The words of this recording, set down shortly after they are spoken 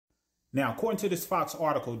Now, according to this Fox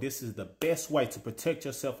article, this is the best way to protect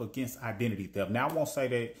yourself against identity theft. Now, I won't say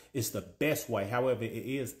that it's the best way. However, it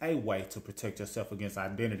is a way to protect yourself against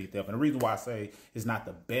identity theft. And the reason why I say it's not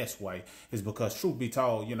the best way is because, truth be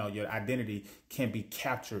told, you know, your identity can be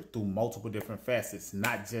captured through multiple different facets,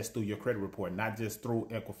 not just through your credit report, not just through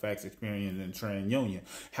Equifax, Experian, and TransUnion.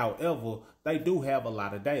 However, they do have a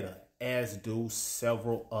lot of data, as do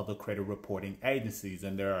several other credit reporting agencies,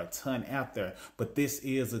 and there are a ton out there, but this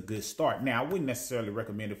is a good start. Now, I wouldn't necessarily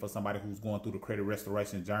recommend it for somebody who's going through the credit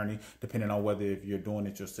restoration journey, depending on whether if you're doing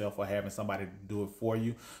it yourself or having somebody do it for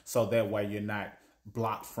you, so that way you're not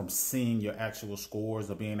blocked from seeing your actual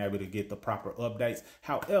scores or being able to get the proper updates.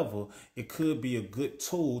 However, it could be a good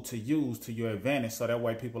tool to use to your advantage, so that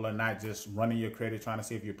way people are not just running your credit trying to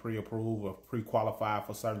see if you're pre-approved or pre-qualified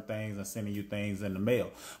for certain things and sending you things in the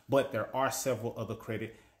mail. But there are several other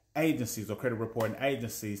credit agencies or credit reporting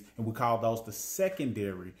agencies, and we call those the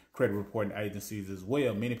secondary credit reporting agencies as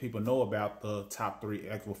well. Many people know about the top three: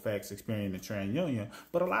 Equifax, Experian, and TransUnion,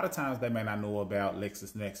 but a lot of times they may not know about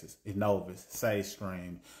LexisNexis, Innovis,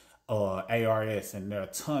 SageStream, ARS, and there are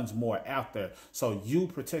tons more out there. So you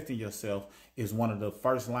protecting yourself is one of the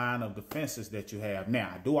first line of defenses that you have.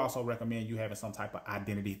 Now, I do also recommend you having some type of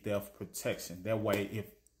identity theft protection. That way,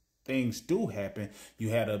 if things do happen, you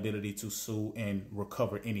have the ability to sue and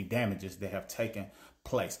recover any damages that have taken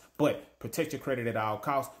place. But protect your credit at all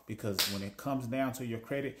costs, because when it comes down to your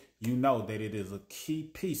credit, you know that it is a key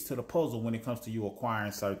piece to the puzzle when it comes to you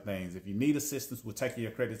acquiring certain things. If you need assistance with taking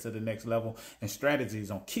your credit to the next level and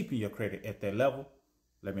strategies on keeping your credit at that level,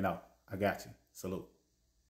 let me know. I got you. Salute.